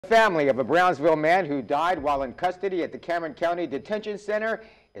Family of a Brownsville man who died while in custody at the Cameron County Detention Center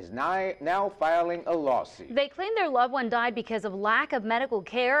is now filing a lawsuit. They claim their loved one died because of lack of medical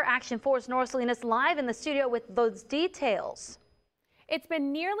care. Action Force North Salinas live in the studio with those details. It's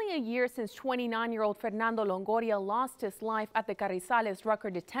been nearly a year since 29-year-old Fernando Longoria lost his life at the Carrizales-Rucker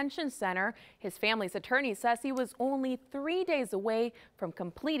Detention Center. His family's attorney says he was only 3 days away from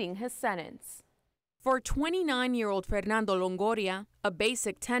completing his sentence. For 29-year-old Fernando Longoria, a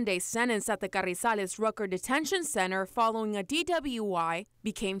basic 10-day sentence at the Carrizales-Rucker Detention Center following a DWI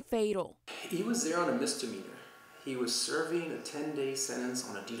became fatal. He was there on a misdemeanor. He was serving a 10-day sentence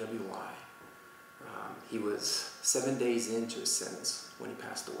on a DWI. He was 7 days into his sentence when he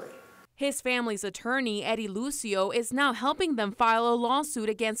passed away. His family's attorney, Eddie Lucio, is now helping them file a lawsuit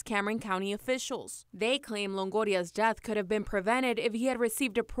against Cameron County officials. They claim Longoria's death could have been prevented if he had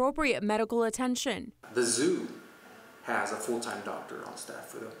received appropriate medical attention. The zoo has a full-time doctor on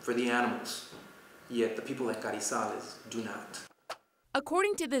staff for the animals, yet the people at Carrizales do not.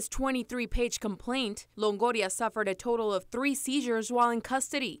 According to this 23-page complaint, Longoria suffered a total of 3 seizures while in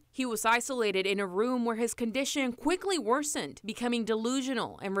custody. He was isolated in a room where his condition quickly worsened, becoming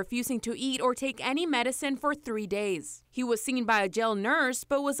delusional and refusing to eat or take any medicine for 3 days. He was seen by a jail nurse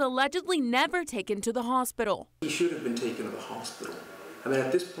but was allegedly never taken to the hospital. He should have been taken to the hospital. I mean,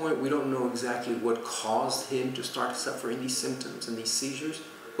 at this point, we don't know exactly what caused him to start suffering these symptoms and these seizures,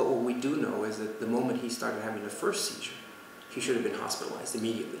 but what we do know is that the moment he started having the first seizure, he should have been hospitalized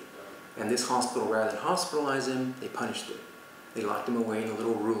immediately. And this hospital, rather than hospitalize him, they punished him. They locked him away in a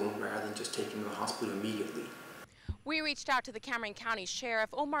little room rather than just taking him to the hospital immediately. We reached out to the Cameron County Sheriff,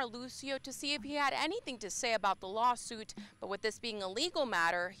 Omar Lucio, to see if he had anything to say about the lawsuit, but with this being a legal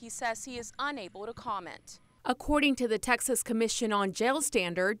matter, he says he is unable to comment. According to the Texas Commission on Jail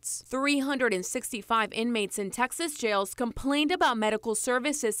Standards, 365 inmates in Texas jails complained about medical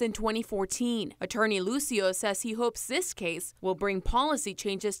services in 2014. Attorney Lucio says he hopes this case will bring policy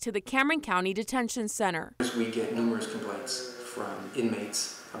changes to the Cameron County Detention Center. We get numerous complaints from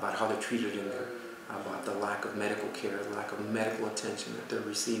inmates about how they're treated in there, about the lack of medical care, the lack of medical attention that they're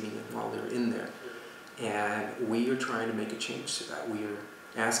receiving while they're in there. And we are trying to make a change to that. We are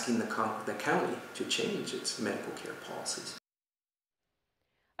asking the county to change its medical care policies.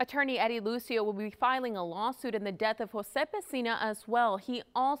 Attorney Eddie Lucio will be filing a lawsuit in the death of Jose Pesina as well. He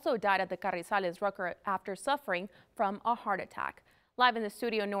also died at the Carrizales-Rucker after suffering from a heart attack. Live in the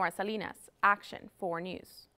studio, North Salinas, Action 4 News.